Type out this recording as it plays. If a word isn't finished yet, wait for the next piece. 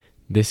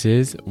This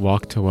is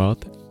Walk to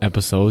Wealth,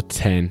 episode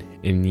 10,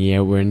 and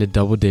yeah, we're in the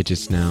double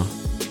digits now.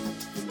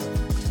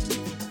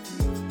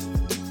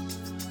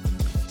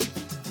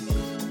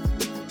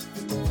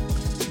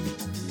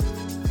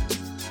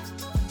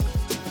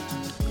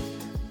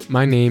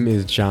 My name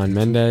is John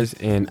Mendez,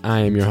 and I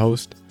am your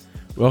host.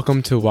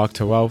 Welcome to Walk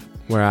to Wealth,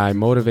 where I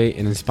motivate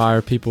and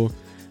inspire people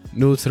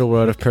new to the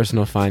world of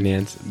personal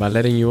finance by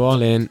letting you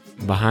all in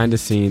behind the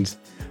scenes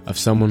of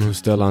someone who's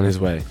still on his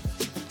way.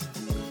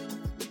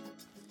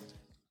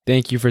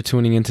 Thank you for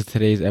tuning into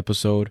today's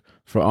episode.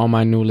 For all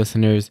my new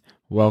listeners,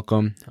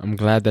 welcome. I'm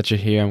glad that you're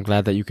here. I'm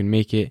glad that you can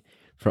make it.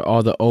 For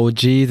all the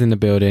OGs in the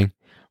building,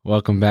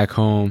 welcome back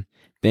home.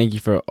 Thank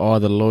you for all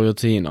the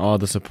loyalty and all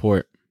the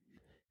support.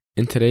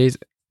 In today's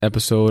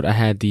episode, I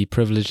had the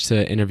privilege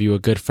to interview a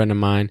good friend of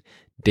mine,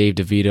 Dave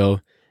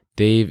Devito.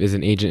 Dave is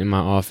an agent in my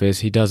office.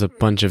 He does a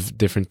bunch of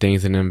different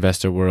things in the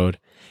investor world.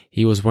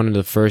 He was one of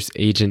the first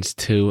agents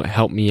to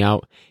help me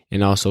out,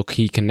 and also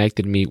he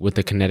connected me with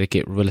the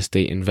Connecticut Real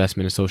Estate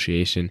Investment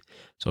Association.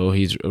 So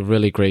he's a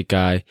really great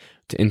guy.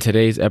 In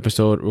today's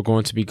episode, we're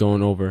going to be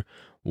going over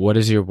what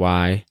is your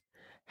why,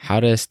 how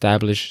to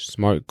establish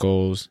SMART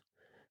goals,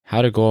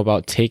 how to go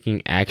about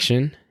taking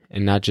action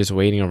and not just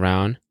waiting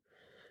around,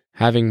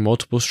 having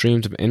multiple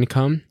streams of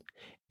income,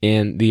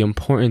 and the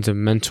importance of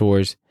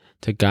mentors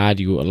to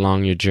guide you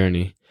along your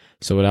journey.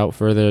 So without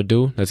further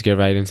ado, let's get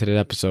right into the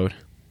episode.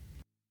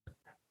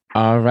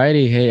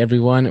 Alrighty, hey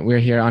everyone, we're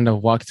here on the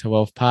Walk to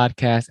Wealth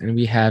podcast, and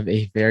we have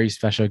a very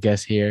special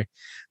guest here.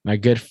 My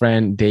good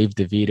friend Dave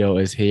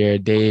Devito is here.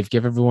 Dave,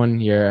 give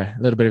everyone a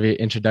little bit of your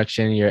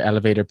introduction, your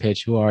elevator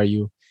pitch. Who are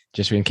you?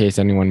 Just in case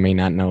anyone may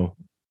not know.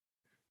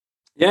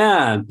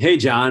 Yeah. Hey,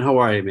 John, how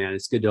are you, man?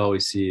 It's good to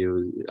always see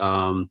you.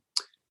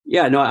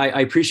 I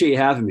appreciate you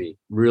having me.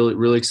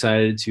 Really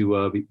excited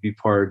to be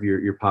part of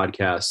your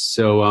podcast.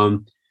 So,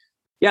 a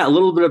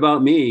little bit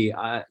about me.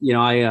 I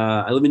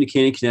live in New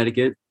Canaan,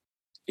 Connecticut.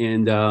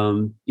 And,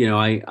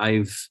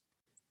 I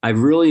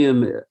really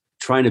am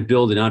trying to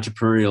build an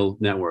entrepreneurial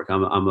network.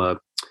 I'm a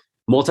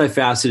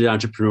multifaceted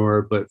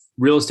entrepreneur, but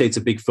real estate's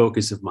a big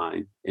focus of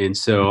mine. And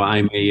so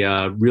I'm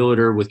a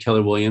realtor with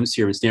Keller Williams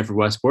here in Stamford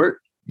Westport.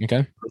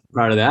 Okay.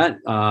 Proud of that.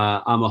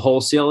 I'm a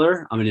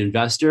wholesaler. I'm an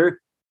investor.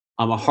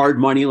 I'm a hard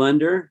money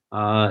lender,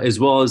 as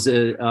well as,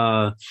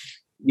 just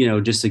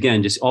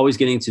always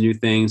getting to new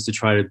things to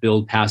try to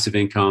build passive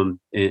income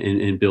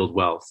and build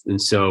wealth.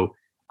 And so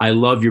I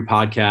love your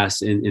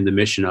podcast and the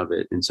mission of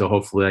it. And so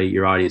hopefully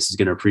your audience is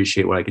going to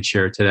appreciate what I could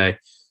share today.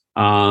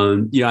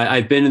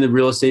 I've been in the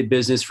real estate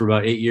business for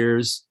about 8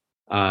 years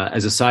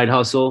as a side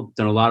hustle,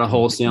 done a lot of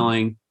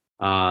wholesaling,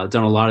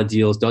 done a lot of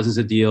deals, dozens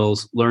of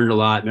deals, learned a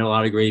lot, met a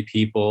lot of great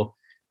people.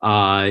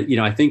 I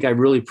think I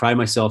really pride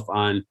myself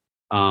on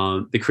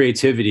the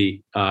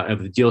creativity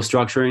of the deal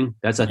structuring.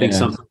 That's, I think,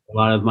 something a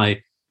lot of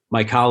my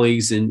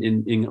colleagues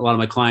and a lot of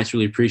my clients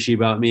really appreciate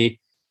about me.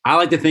 I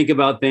like to think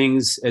about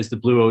things as the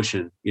blue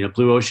ocean.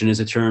 Blue ocean is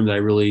a term that I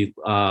really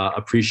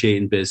appreciate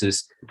in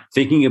business,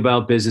 thinking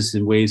about business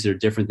in ways that are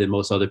different than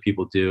most other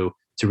people do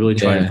to really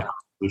try to find a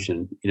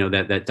solution,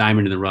 that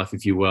diamond in the rough,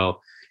 if you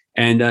will.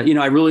 And,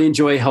 I really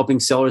enjoy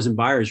helping sellers and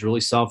buyers really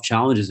solve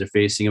challenges they're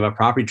facing about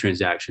property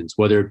transactions,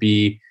 whether it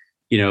be,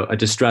 a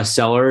distressed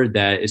seller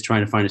that is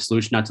trying to find a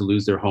solution not to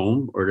lose their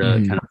home or to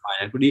kind of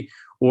find equity,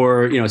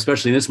 or,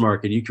 especially in this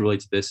market, you can relate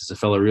to this as a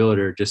fellow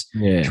realtor, just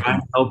trying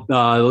to help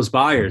those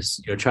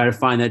buyers, try to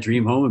find that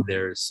dream home of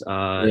theirs.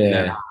 But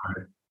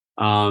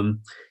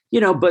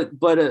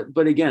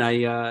again,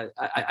 I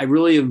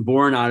really am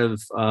born out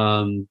of,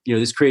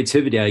 this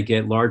creativity I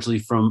get largely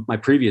from my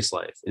previous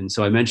life. And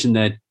so I mentioned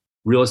that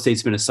real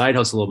estate's been a side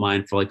hustle of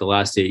mine for like the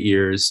last 8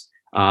 years.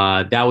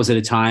 That was at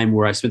a time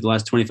where I spent the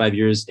last 25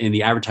 years in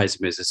the advertising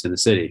business in the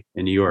city,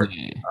 in New York.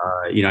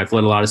 I've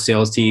led a lot of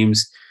sales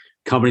teams,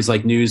 companies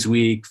like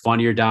Newsweek,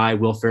 Funny or Die,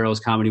 Will Ferrell's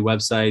comedy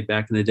website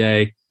back in the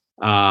day,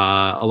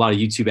 a lot of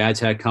YouTube ad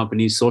tech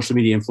companies, social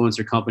media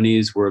influencer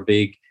companies were a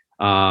big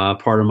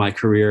part of my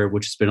career,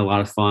 which has been a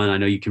lot of fun. I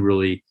know you can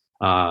really,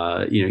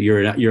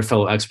 you're a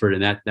fellow expert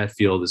in that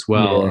field as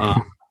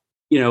well.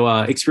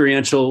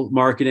 Experiential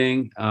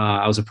marketing.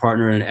 I was a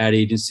partner in an ad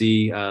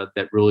agency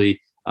that really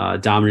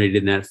dominated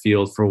in that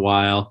field for a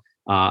while,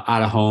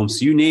 out of home.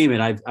 So you name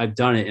it, I've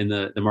done it in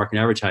the market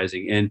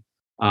advertising. And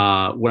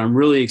what I'm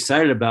really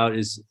excited about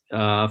is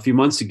a few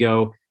months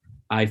ago,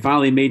 I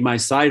finally made my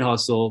side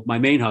hustle my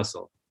main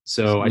hustle.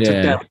 So I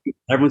took that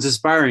everyone's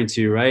aspiring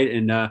to, right?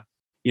 And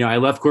I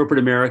left corporate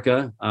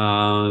America,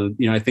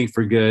 I think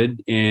for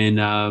good. And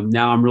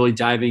now I'm really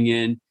diving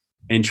in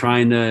and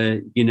trying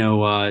to,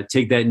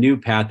 take that new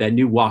path, that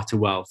new walk to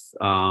wealth.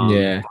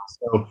 So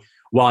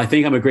while I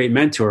think I'm a great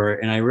mentor,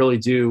 and I really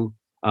do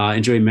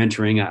enjoy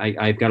mentoring,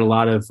 I've got a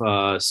lot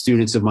of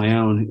students of my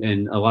own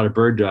and a lot of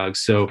bird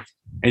dogs. So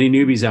any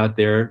newbies out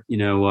there,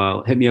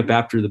 hit me up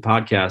after the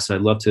podcast.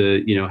 I'd love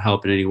to,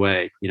 help in any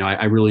way.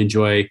 I really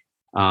enjoy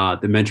the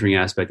mentoring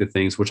aspect of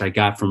things, which I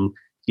got from,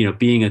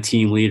 being a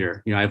team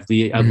leader. I've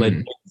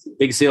led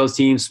big sales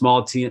teams,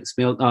 small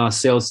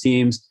sales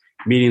teams,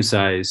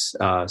 medium-sized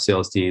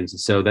sales teams. And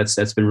so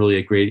that's been really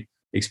a great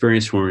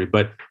experience for me.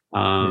 But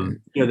Yeah.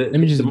 the Let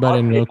me just butt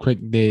in marketing, real quick,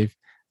 Dave.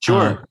 Uh,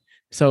 sure.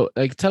 so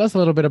like, tell us a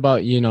little bit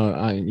about, you're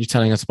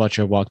telling us about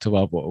your walk to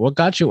wealth. What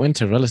got you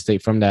into real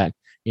estate from that,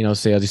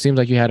 sales? It seems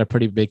like you had a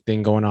pretty big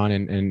thing going on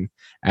in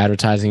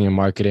advertising and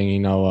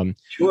marketing, what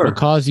Sure.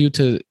 caused you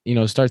to,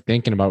 start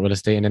thinking about real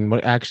estate, and then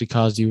what actually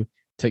caused you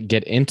to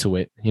get into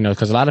it,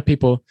 because a lot of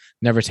people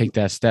never take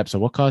that step. So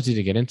what caused you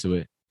to get into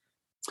it?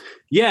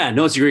 Yeah,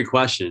 no, it's a great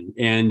question.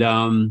 And,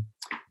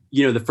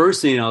 the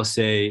first thing I'll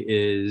say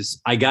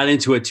is I got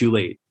into it too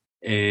late.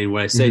 And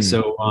what I say, Mhm.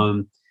 so,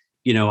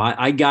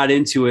 I got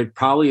into it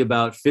probably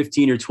about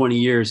 15 or 20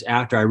 years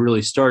after I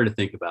really started to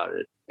think about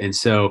it. And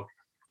so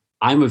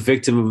I'm a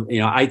victim of,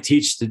 I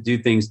teach to do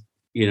things,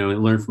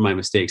 and learn from my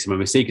mistakes. And my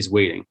mistake is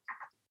waiting.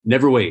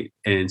 Never wait.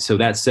 And so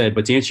that said,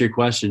 but to answer your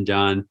question,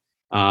 John,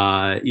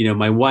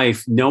 my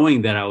wife,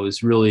 knowing that I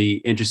was really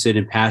interested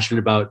and passionate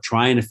about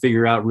trying to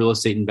figure out real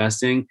estate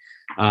investing,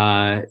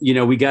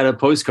 we got a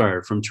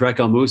postcard from Tarek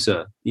El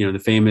Moussa, the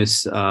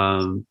famous,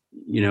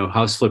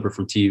 house flipper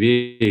from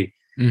TV.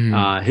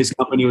 Mhm. His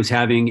company was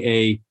having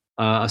a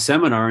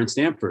seminar in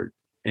Stanford.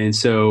 And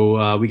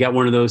so we got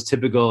one of those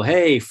typical,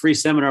 hey, free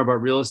seminar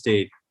about real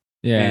estate.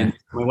 Yeah. And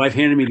my wife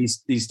handed me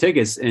these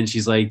tickets, and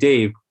she's like,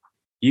 Dave,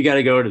 you got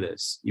to go to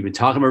this. You've been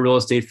talking about real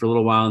estate for a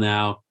little while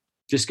now.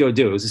 Just go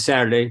do it. It was a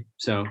Saturday.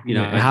 So,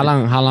 Yeah. And how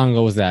long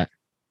ago was that?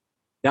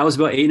 that was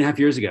about 8.5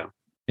 years ago.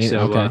 So,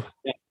 Okay.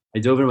 yeah, I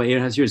dove in about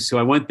 8.5 years. So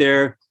I went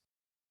there,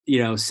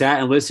 sat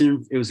and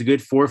listened. It was a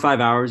good 4 or 5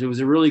 hours. It was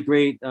a really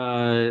great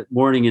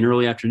morning and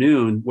early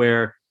afternoon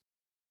where,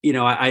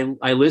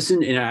 I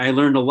listened and I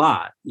learned a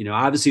lot.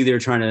 Obviously they were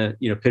trying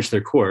to, pitch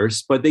their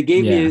course, but they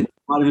gave me Yeah.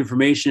 a lot of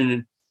information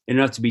and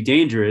enough to be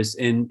dangerous.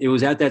 And it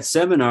was at that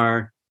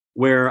seminar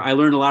where I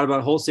learned a lot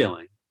about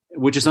wholesaling,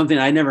 which is something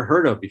I never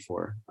heard of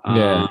before.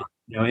 Yeah.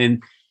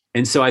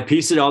 And so I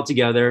pieced it all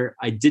together.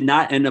 I did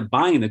not end up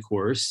buying the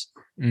course,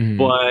 Mhm.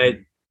 but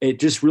it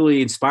just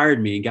really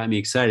inspired me and got me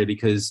excited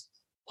because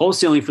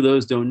wholesaling, for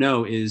those who don't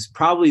know, is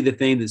probably the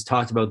thing that's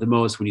talked about the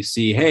most when you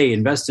see, hey,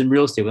 invest in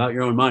real estate without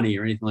your own money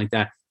or anything like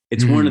that.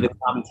 It's one of Mhm. the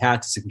common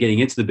tactics of getting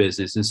into the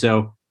business. And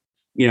so,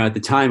 at the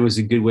time it was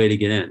a good way to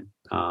get in.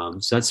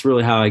 So that's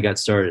really how I got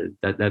started.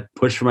 That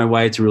push for my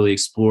wife to really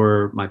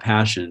explore my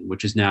passion,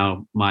 which is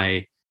now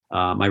my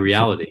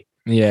reality.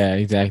 Yeah,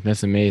 exactly.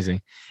 That's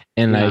amazing.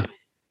 And Yeah. like,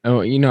 oh,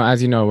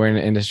 as you know, we're in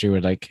an industry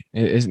where like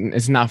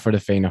it's not for the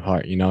faint of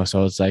heart,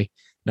 So it's like,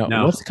 no,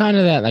 No. what's kind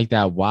of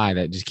that why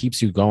that just keeps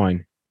you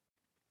going?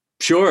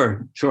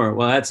 Sure. Sure.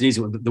 Well, that's an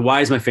easy one. The why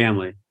is my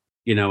family.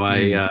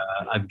 Mm.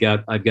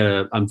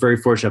 I'm very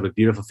fortunate. I have a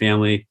beautiful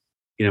family.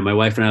 My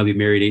wife and I will be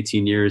married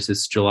 18 years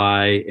this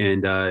July.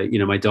 And,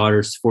 my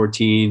daughter's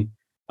 14,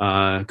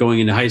 going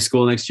into high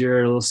school next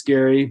year, a little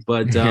scary,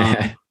 but,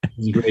 Yeah.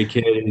 he's a great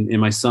kid. And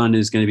my son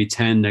is going to be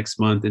 10 next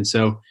month. And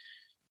so,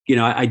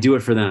 I do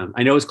it for them.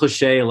 I know it's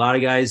cliche. A lot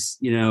of guys,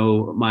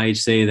 my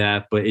age say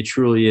that, but it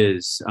truly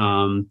is.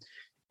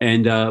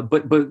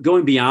 But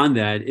going beyond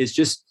that,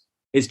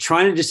 it's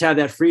trying to just have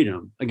that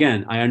freedom.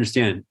 Again, I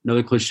understand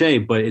another cliche,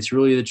 but it's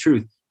really the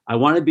truth. I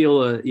want to be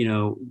able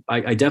to,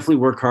 I definitely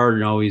work hard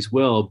and always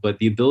will, but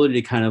the ability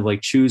to kind of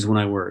like choose when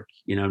I work,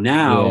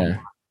 now Yeah.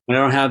 when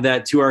I don't have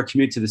that 2 hour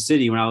commute to the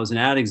city, when I was an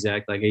ad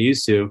exec, like I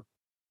used to,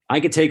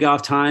 I could take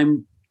off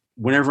time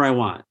whenever I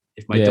want.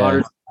 If my Yeah.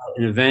 daughter's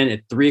at an event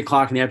at 3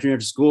 o'clock in the afternoon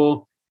after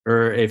school,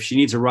 or if she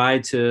needs a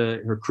ride to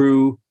her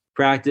crew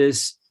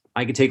practice,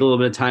 I could take a little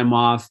bit of time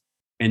off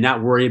and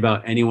not worry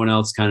about anyone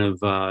else kind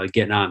of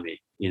getting on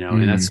me,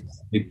 and that's Mm.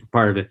 a big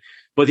part of it.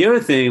 But the other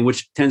thing,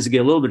 which tends to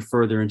get a little bit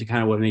further into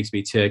kind of what makes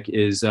me tick,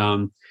 is,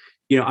 I'm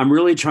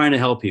really trying to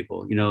help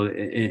people,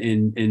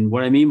 and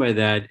what I mean by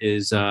that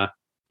is,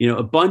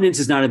 abundance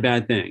is not a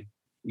bad thing.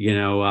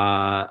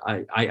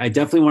 I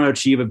definitely want to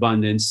achieve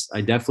abundance.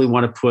 I definitely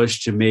want to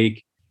push to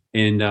make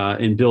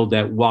and build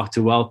that walk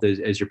to wealth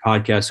as your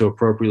podcast so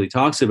appropriately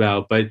talks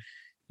about. But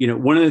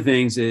one of the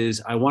things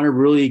is I want to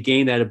really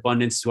gain that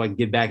abundance so I can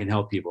give back and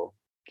help people.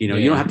 You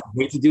don't Yeah. have to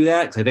wait to do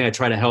that because I think I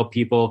try to help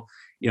people.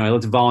 I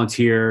love to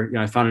volunteer.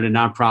 I founded a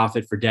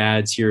nonprofit for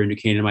dads here in New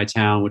Canaan, my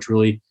town, which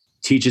really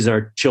teaches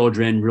our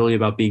children really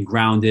about being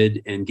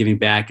grounded and giving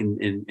back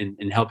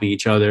and helping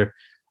each other.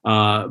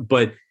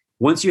 But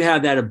once you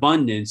have that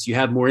abundance, you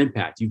have more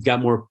impact. You've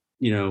got more,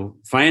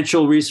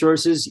 financial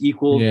resources,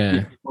 equal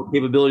Yeah.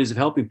 capabilities of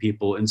helping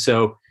people. And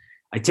so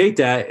I take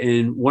that,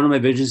 and one of my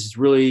visions is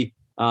really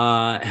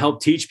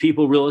help teach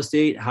people real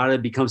estate, how to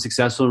become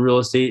successful in real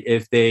estate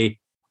if they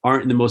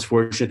aren't in the most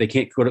fortunate. They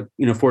can't go to,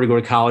 afford to go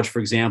to college, for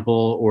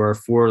example, or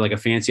afford like a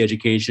fancy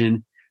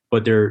education,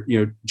 but they're,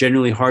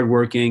 generally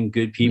hardworking,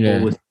 good people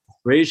Yeah. with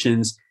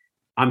aspirations.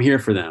 I'm here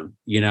for them.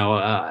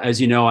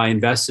 As you know, I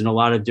invest in a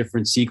lot of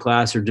different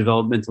C-class or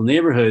developmental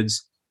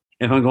neighborhoods.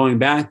 If I'm going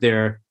back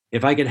there,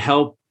 if I could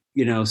help,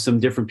 some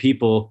different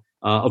people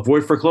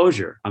avoid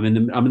foreclosure. I'm in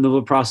the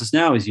little process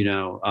now, as you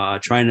know,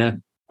 trying to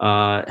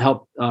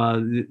help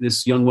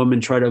this young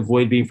woman try to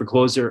avoid being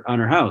foreclosed on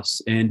her house.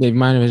 And Dave,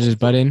 mind if I just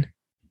butt in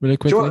really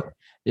quickly? sure,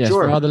 Yes,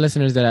 for sure. all the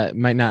listeners that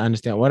might not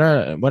understand, what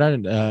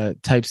are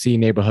type C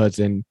neighborhoods,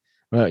 and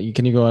Well,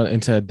 can you go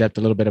into depth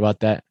a little bit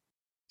about that?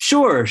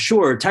 Sure,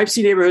 sure. Type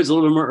C neighborhoods a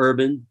little bit more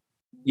urban,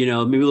 maybe a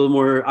little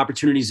more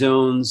opportunity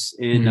zones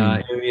in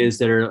Hmm. areas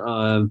that are,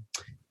 a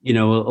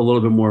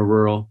little bit more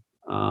rural.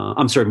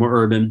 I'm sorry, more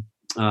urban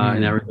in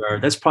that Hmm.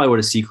 regard. That's probably what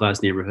a C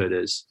class neighborhood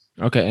is.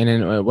 Okay, and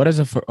then what is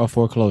a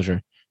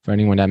foreclosure for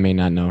anyone that may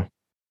not know?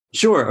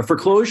 Sure. A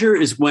foreclosure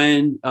is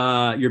when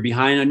you're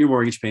behind on your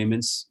mortgage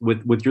payments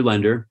with your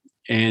lender,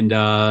 and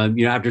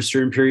after a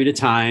certain period of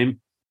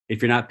time,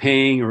 if you're not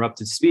paying or up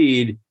to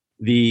speed,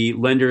 the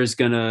lender is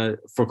going to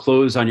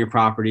foreclose on your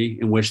property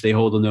in which they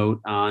hold a note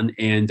on,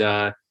 and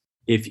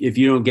if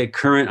you don't get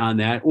current on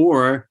that,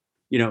 or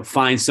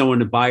find someone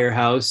to buy your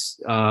house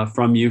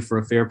from you for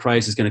a fair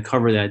price is going to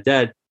cover that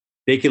debt,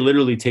 they could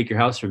literally take your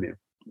house from you.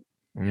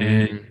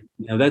 And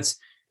Mm,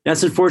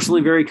 that's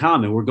unfortunately very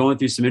common. We're going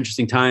through some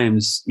interesting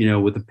times,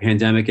 with the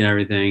pandemic and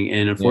everything.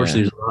 And yeah,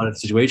 unfortunately, there's a lot of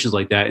situations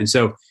like that. And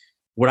so,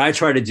 what I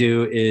try to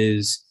do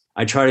is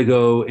I try to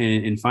go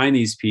and find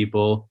these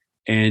people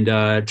and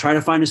try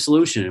to find a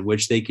solution in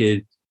which they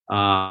could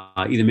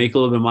either make a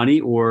little bit of money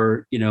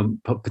or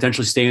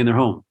potentially stay in their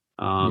home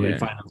and yeah,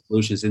 find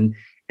solutions. And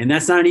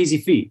that's not an easy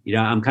feat.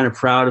 I'm kind of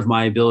proud of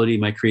my ability,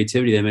 my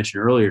creativity that I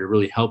mentioned earlier to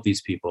really help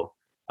these people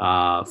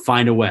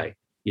find a way.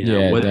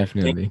 yeah, Whether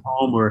staying definitely.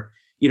 home or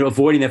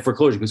avoiding that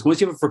foreclosure. Because once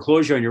you have a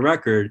foreclosure on your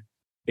record,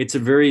 it's a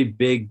very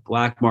big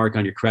black mark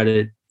on your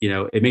credit.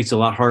 It makes it a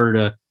lot harder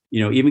to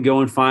even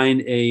go and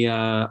find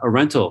a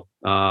rental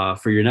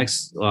for your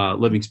next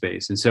living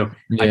space. And so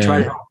I try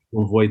to Yeah. help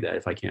people avoid that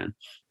if I can.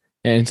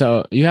 And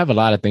so you have a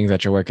lot of things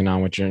that you're working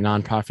on with your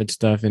nonprofit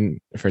stuff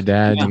and for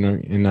dad, Yeah,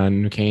 in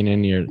New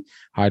Canaan, your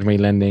hardware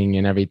lending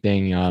and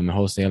everything,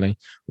 wholesaling.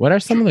 What are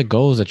some of sure. the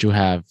goals that you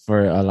have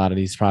for a lot of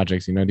these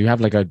projects? Do you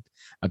have like a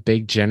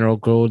big general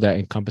goal that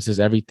encompasses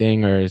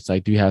everything, or it's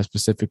like, do you have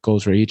specific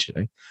goals for each?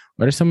 Like,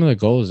 what are some of the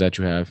goals that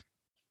you have?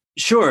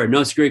 Sure.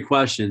 No, it's a great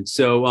question.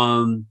 So,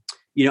 I'm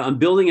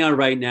building out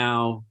right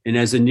now, and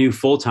as a new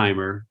full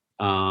timer,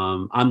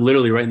 I'm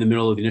literally right in the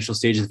middle of the initial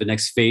stages of the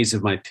next phase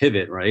of my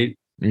pivot, right?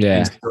 And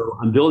Yeah. so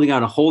I'm building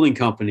out a holding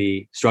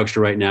company structure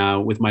right now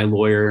with my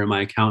lawyer and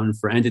my accountant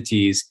for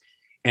entities.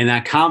 And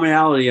that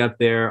commonality up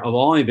there of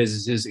all my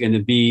businesses is going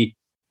to be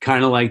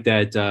kind of like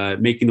that,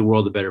 making the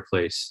world a better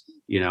place.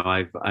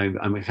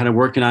 I'm kind of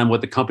working on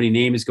what the company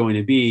name is going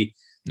to be,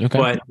 Okay.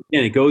 but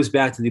again, it goes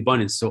back to the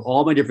abundance. So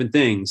all my different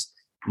things,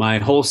 my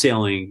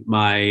wholesaling,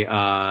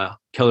 my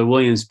Keller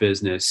Williams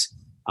business,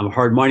 I'm a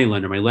hard money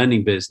lender, my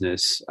lending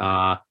business,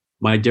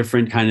 my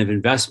different kind of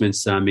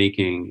investments that I'm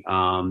making.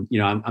 I'm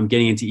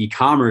getting into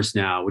e-commerce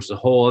now, which is a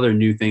whole other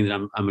new thing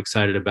that I'm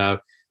excited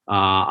about.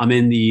 I'm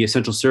in the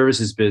essential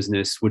services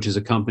business, which is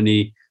a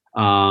company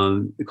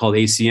called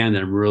ACN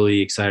that I'm really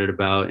excited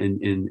about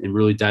and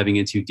really diving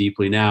into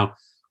deeply now.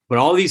 But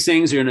all these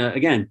things are going to,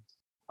 again,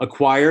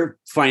 acquire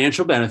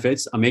financial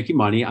benefits. I'm making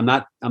money. I'm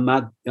not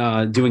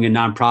doing a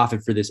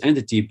nonprofit for this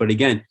entity, but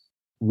again,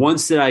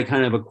 once that I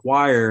kind of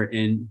acquire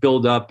and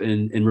build up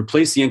and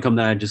replace the income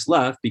that I just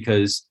left,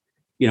 because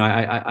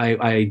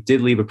I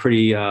did leave a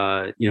pretty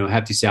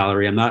hefty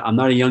salary. I'm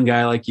not a young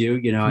guy like you.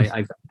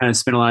 I kind of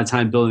spent a lot of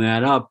time building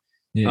that up,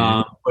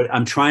 Yeah. but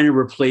I'm trying to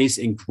replace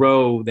and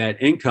grow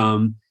that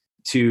income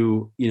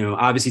to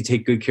obviously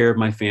take good care of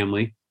my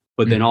family,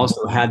 but then Mhm.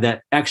 also have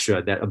that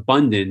extra, that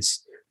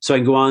abundance, so I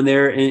can go on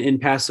there and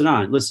pass it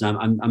on. Listen,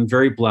 I'm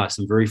very blessed.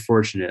 I'm very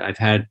fortunate. I've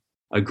had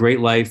a great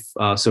life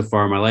so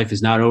far. My life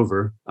is not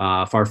over,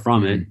 far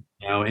from it.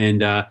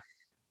 Mhm.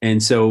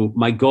 And so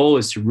my goal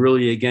is to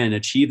really, again,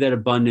 achieve that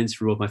abundance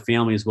for both my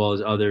family as well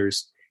as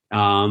others.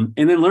 And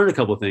then learn a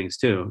couple of things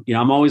too.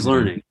 I'm always Yeah.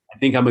 learning. I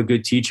think I'm a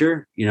good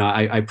teacher.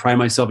 I pride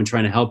myself in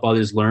trying to help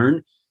others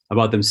learn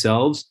about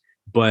themselves,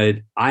 but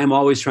I am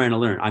always trying to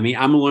learn. I mean,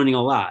 I'm learning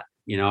a lot.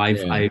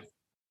 Yeah.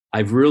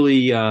 I've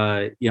really,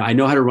 I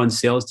know how to run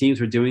sales teams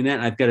for doing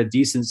that. I've got a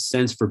decent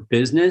sense for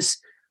business,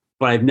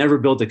 but I've never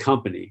built a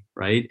company,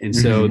 right? And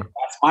so Mhm.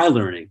 that's my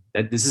learning.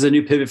 That this is a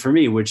new pivot for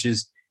me, which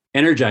is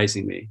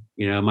energizing me.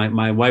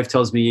 My wife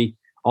tells me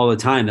all the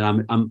time that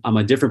I'm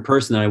a different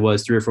person than I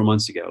was 3 or 4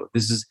 months ago.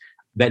 This is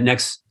that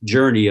next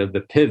journey of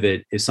the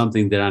pivot is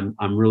something that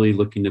I'm really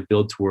looking to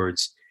build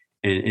towards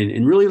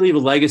and really leave a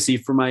legacy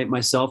for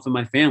myself and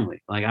my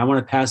family. Like I want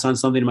to pass on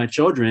something to my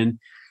children,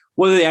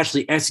 whether they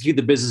actually execute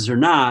the business or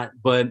not,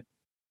 but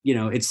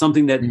it's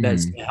something that's Mhm. going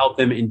to help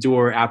them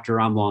endure after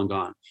I'm long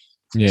gone.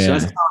 So that's Yeah.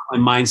 kind of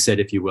my mindset,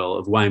 if you will,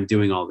 of why I'm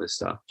doing all this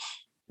stuff.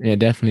 Yeah,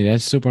 definitely.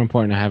 That's super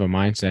important to have a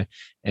mindset.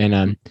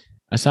 And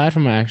aside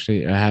from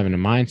actually having a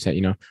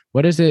mindset,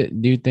 what is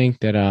it do you think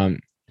that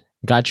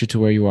got you to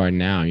where you are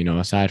now,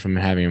 aside from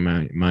having a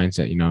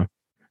mindset,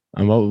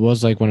 and what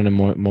was like one of the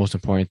most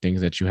important things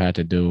that you had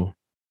to do?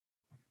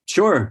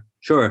 Sure,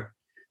 sure.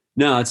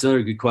 No, that's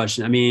another good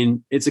question. I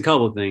mean, it's a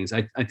couple of things.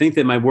 I think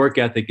that my work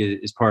ethic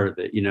is part of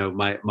it.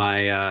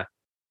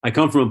 I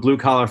come from a blue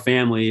collar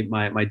family.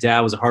 My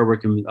dad was a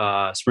hardworking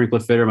sprinkler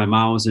fitter. My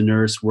mom was a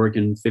nurse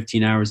working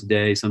 15 hours a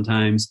day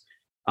sometimes.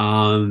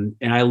 And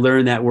I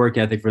learned that work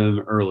ethic from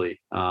them early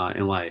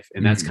in life.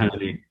 And that's kind Mhm.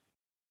 of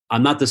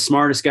I'm not the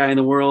smartest guy in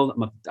the world.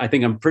 I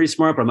think I'm pretty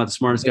smart, but I'm not the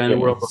smartest guy in the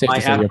world. But Safe my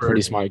to say you're a pretty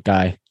effort, smart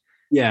guy.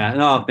 yeah.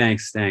 No,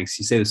 thanks.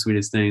 You say the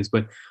sweetest things,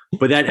 but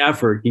that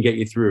effort can get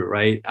you through,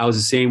 right? I was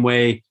the same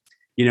way,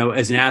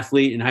 as an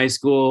athlete in high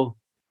school.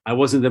 I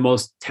wasn't the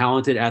most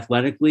talented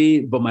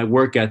athletically, but my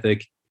work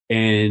ethic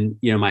and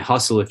my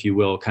hustle, if you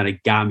will, kind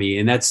of got me.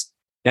 And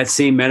that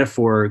same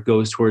metaphor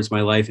goes towards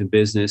my life and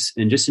business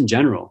and just in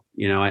general.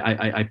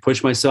 I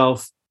push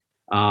myself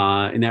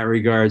in that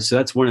regard. So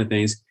that's one of the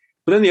things.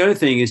 But then the other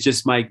thing is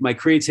just my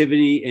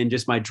creativity and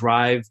just my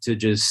drive to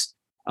just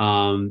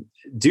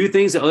do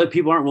things that other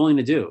people aren't willing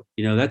to do.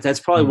 That's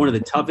probably one of the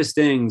toughest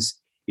things.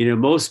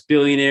 Most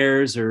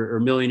billionaires or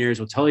millionaires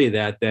will tell you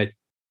that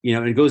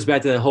it goes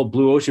back to that whole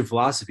blue ocean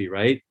philosophy,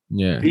 right?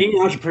 Yeah. Being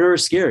an entrepreneur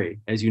is scary,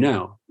 as you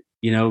know.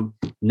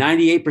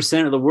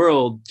 98% of the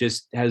world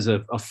just has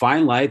a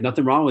fine life,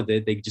 nothing wrong with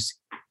it. They just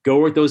go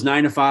work those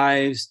 9 to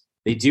 5s.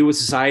 They do what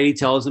society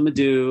tells them to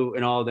do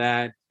and all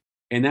that.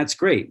 And that's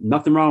great.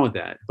 Nothing wrong with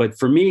that. But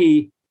for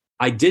me,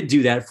 I did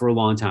do that for a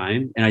long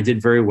time and I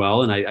did very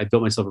well. And I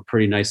built myself a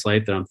pretty nice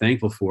life that I'm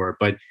thankful for.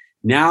 But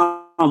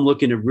now I'm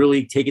looking to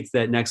really take it to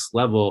that next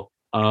level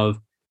of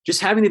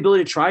just having the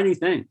ability to try new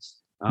things.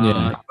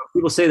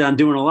 People say that I'm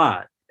doing a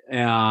lot.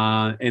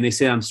 And they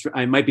say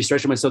I might be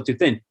stretching myself too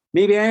thin.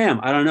 Maybe I am.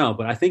 I don't know.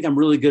 But I think I'm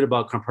really good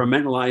about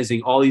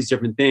compartmentalizing all these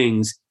different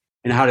things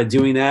and how to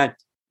doing that,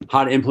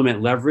 how to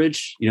implement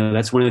leverage.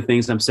 That's one of the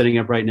things I'm setting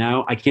up right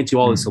now. I can't do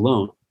all this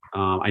alone.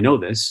 I know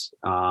this.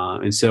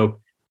 And so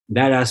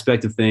that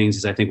aspect of things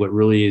is, I think, what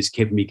really is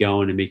keeping me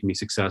going and making me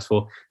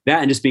successful. That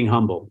and just being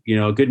humble.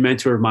 A good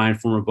mentor of mine,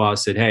 former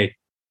boss, said, hey,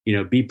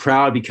 be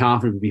proud, be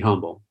confident, but be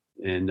humble.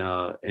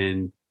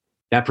 And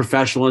that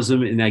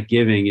professionalism and that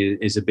giving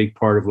is a big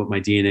part of what my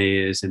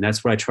DNA is. And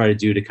that's what I try to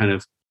do to kind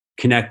of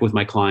connect with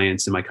my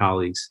clients and my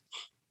colleagues.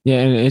 Yeah.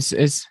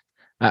 And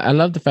I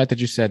love the fact that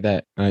you said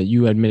that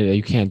you admitted that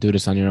you can't do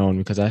this on your own,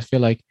 because I feel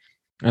like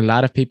a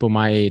lot of people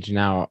my age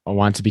now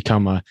want to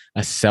become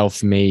a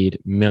self-made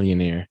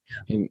millionaire.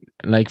 And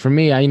like for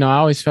me, I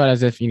always felt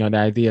as if, the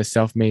idea of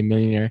self-made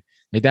millionaire,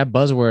 like that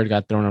buzzword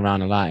got thrown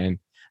around a lot. And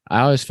I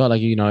always felt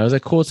like, it was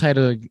a cool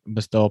title to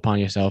bestow upon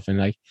yourself. And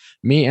like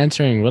me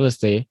entering real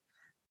estate,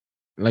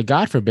 like,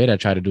 God forbid I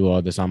try to do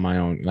all this on my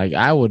own. Like,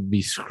 I would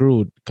be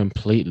screwed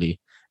completely.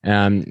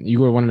 You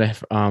were one of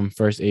the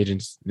first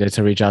agents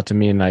to reach out to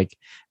me, and like,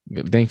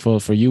 thankful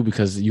for you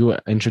because you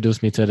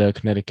introduced me to the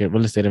Connecticut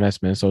Real Estate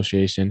Investment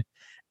Association.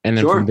 And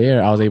then from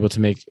there, I was able to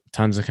make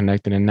tons of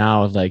connecting. And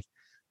now, like,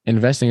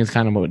 investing is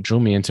kind of what drew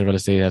me into real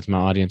estate, as my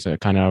audience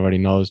kind of already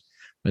knows.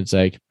 But it's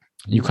like,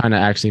 you kind of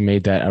actually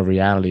made that a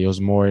reality.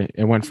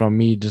 It went from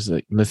me just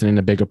like listening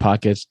to Bigger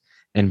Pockets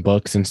and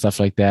books and stuff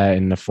like that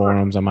in the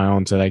forums on my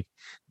own to like,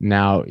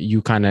 now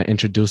you kind of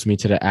introduced me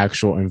to the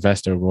actual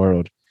investor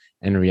world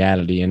and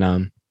reality.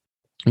 And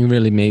you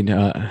really made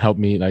help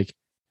me like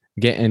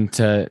get in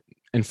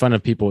front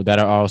of people that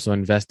are also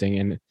investing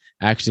and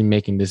actually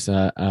making this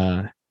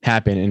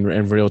happen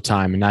in real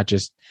time, and not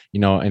just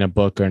in a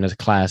book or in a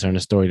class or in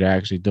a story. They're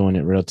actually doing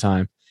it real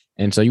time.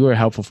 And so you were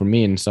helpful for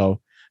me. And so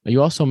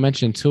you also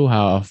mentioned too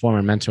how a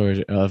former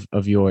mentor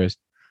of yours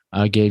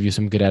gave you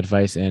some good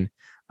advice. And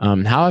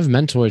how have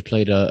mentors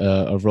played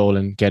a role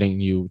in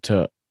getting you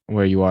to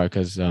where you are?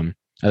 Because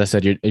as I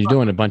said, you're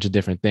doing a bunch of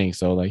different things.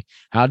 So like,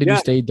 how did you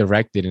stay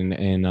directed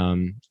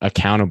and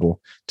accountable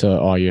to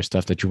all your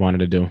stuff that you wanted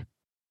to do?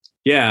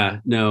 Yeah,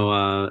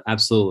 no,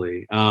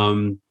 absolutely.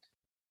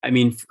 I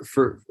mean,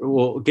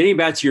 getting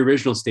back to your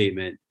original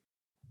statement,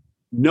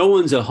 no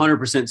one's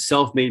 100%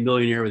 self-made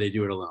millionaire where they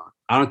do it alone.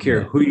 I don't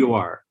care who you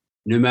are,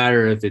 no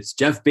matter if it's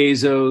Jeff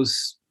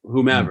Bezos,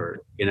 whomever,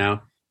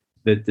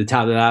 the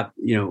top of that,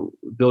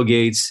 Bill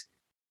Gates.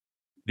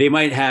 They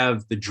might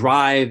have the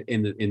drive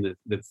and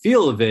the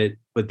feel of it,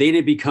 but they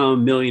didn't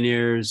become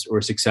millionaires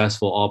or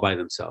successful all by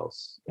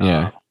themselves.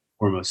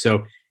 Foremost.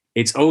 So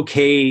it's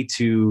okay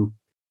to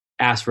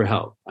ask for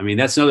help. I mean,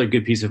 that's another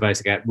good piece of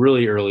advice I got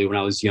really early when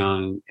I was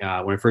young,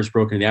 when I first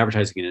broke into the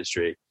advertising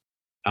industry.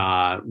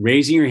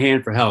 Raising your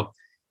hand for help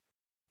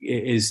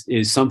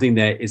is something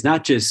that is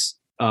not just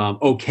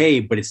okay,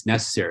 but it's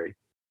necessary.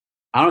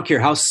 I don't care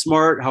how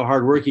smart, how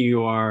hardworking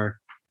you are.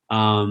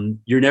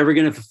 You're never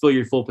going to fulfill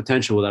your full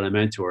potential without a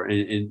mentor.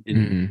 And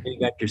getting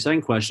back to your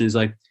second question is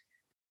like,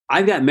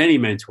 I've got many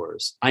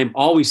mentors. I'm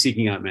always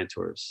seeking out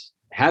mentors.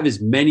 Have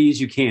as many as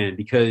you can,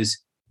 because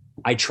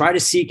I try to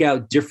seek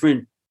out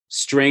different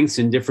strengths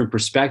and different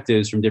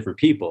perspectives from different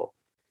people.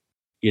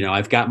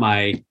 I've got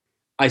I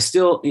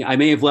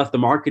may have left the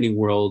marketing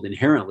world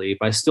inherently,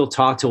 but I still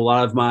talk to a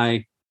lot of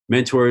my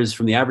mentors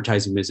from the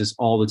advertising business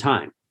all the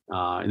time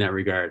in that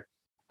regard.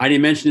 I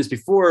didn't mention this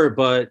before,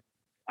 but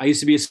I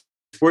used to be a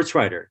sports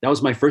writer. That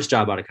was my first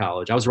job out of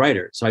college. I was a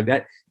writer. So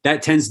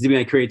that tends to be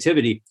my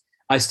creativity.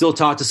 I still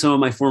talk to some of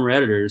my former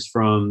editors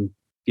from,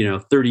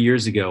 30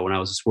 years ago when I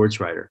was a sports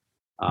writer.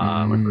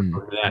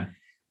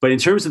 But in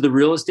terms of the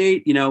real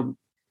estate,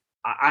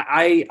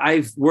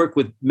 I've worked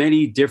with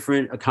many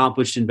different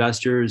accomplished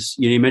investors.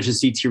 You mentioned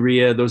CT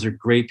RIA. Those are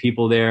great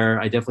people there.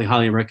 I definitely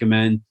highly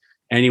recommend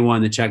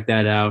anyone to check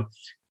that out.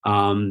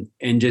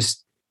 and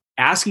just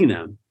asking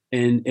them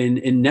and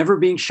never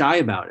being shy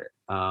about it.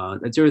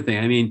 That's the other thing.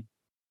 I mean,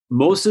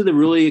 most of the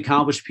really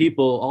accomplished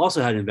people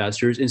also had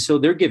investors, and so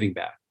they're giving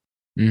back,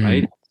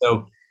 right?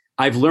 So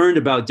I've learned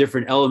about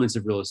different elements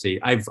of real estate.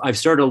 I've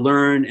started to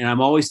learn, and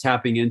I'm always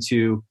tapping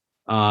into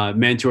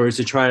mentors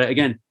to try to,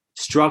 again,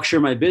 structure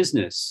my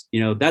business.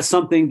 That's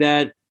something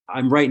that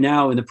I'm right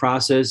now in the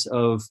process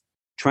of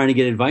trying to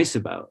get advice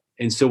about.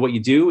 And so what you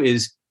do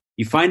is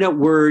you find out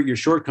where your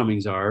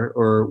shortcomings are,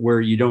 or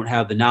where you don't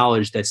have the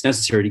knowledge that's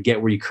necessary to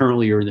get where you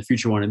currently or in the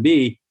future want to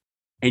be,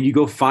 and you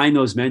go find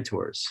those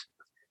mentors.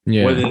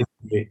 Yeah. Whether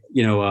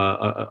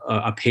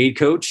a paid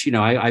coach,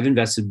 I've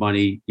invested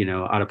money,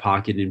 out of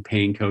pocket in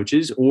paying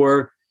coaches,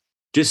 or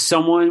just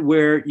someone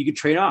where you could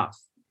trade off,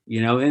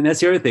 and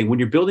that's the other thing. When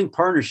you're building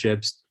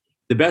partnerships,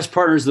 the best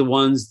partners are the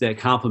ones that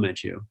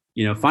complement you.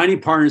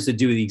 Finding partners that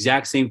do the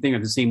exact same thing,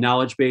 have the same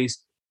knowledge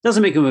base,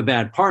 doesn't make them a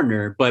bad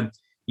partner, but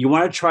you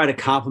want to try to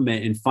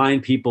complement and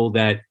find people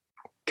that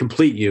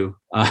complete you,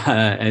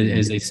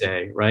 as they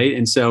say, right?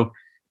 And so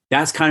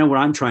that's kind of what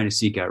I'm trying to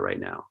seek out right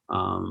now.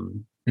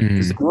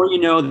 Because the more you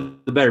know,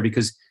 the better.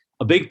 Because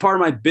a big part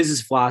of my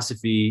business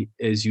philosophy,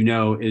 as you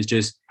know, is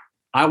just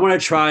I want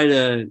to try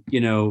to,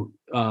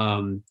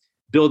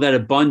 build that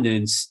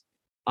abundance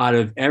out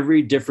of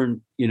every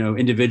different,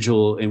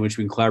 individual in which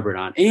we can collaborate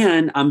on.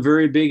 And I'm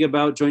very big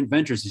about joint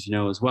ventures, as you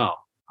know, as well.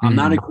 I'm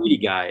not a greedy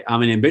guy.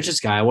 I'm an ambitious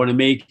guy. I want to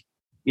make,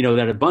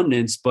 that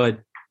abundance, but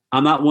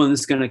I'm not one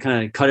that's going to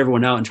kind of cut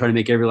everyone out and try to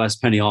make every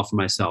last penny all for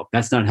myself.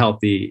 That's not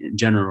healthy in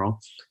general.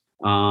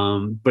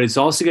 But it's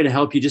also going to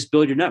help you just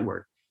build your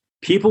network.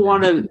 People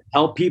want to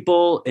help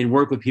people and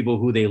work with people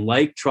who they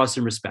like, trust,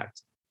 and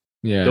respect.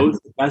 Yeah. Those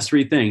are the best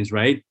three things,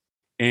 right?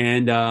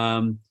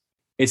 And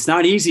it's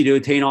not easy to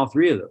attain all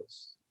three of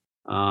those.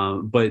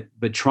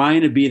 But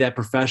trying to be that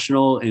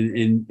professional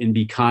and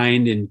be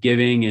kind and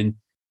giving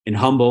and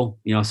humble,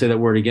 I'll say that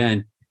word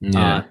again.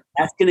 Yeah.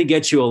 That's going to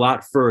get you a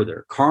lot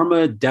further.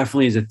 Karma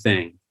definitely is a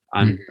thing.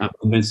 I'm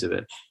convinced of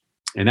it.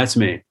 And that's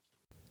me.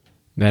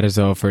 That is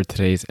all for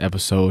today's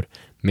episode.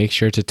 Make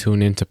sure to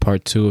tune in to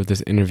part 2 of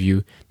this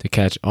interview to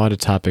catch all the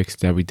topics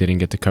that we didn't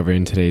get to cover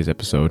in today's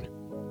episode.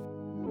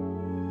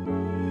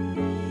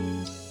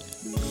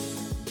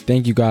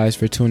 Thank you guys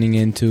for tuning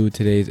in to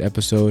today's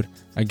episode.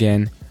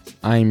 Again,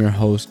 I am your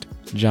host,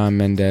 John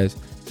Mendez.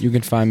 You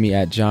can find me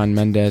at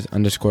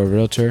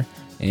JohnMendez_realtor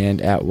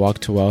and at Walk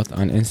to Wealth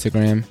on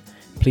Instagram.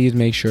 Please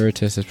make sure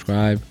to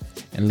subscribe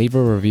and leave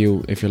a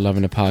review if you're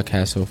loving the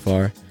podcast so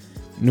far.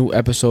 New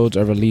episodes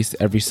are released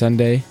every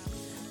Sunday.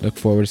 Look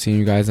forward to seeing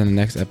you guys in the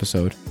next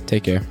episode.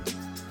 Take care.